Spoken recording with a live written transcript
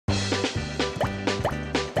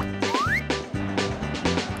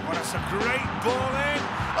ball in.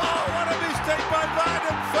 Oh, what a mistake by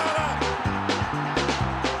Weidenfeller!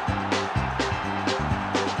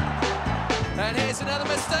 And here's another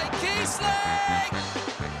mistake, Kiesling!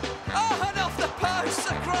 Oh, and off the post,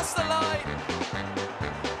 across the line.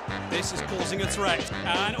 This is causing a threat.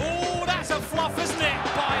 And, oh, that's a fluff, isn't it,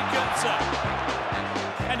 by Götze?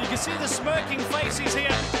 And you can see the smirking faces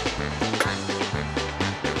here.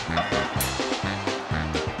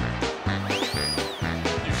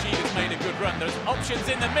 Yoshida's made a good run. There's options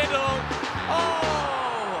in the middle.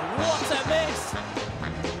 Oh, what a miss!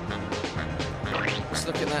 Just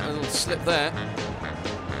look at that little slip there.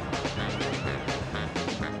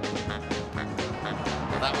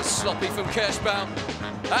 Well, that was sloppy from Kirschbaum.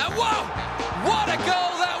 And whoa! What a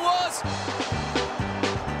goal that was!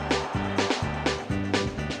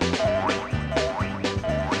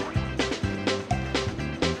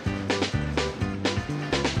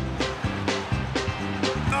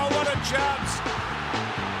 Oh, what a chance!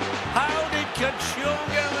 How did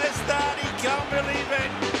Kachunga miss that? He can't believe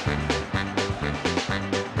it.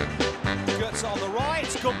 Götze on the right,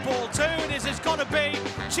 good ball too, and it's got to be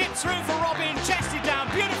chipped through for Robben, chested down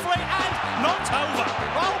beautifully and knocked over.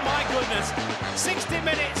 Oh my goodness, 60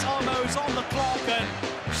 minutes almost on the clock, and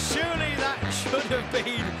surely that should have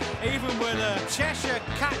been, even with a Cheshire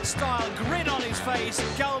cat style grin on his face,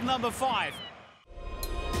 goal number 5.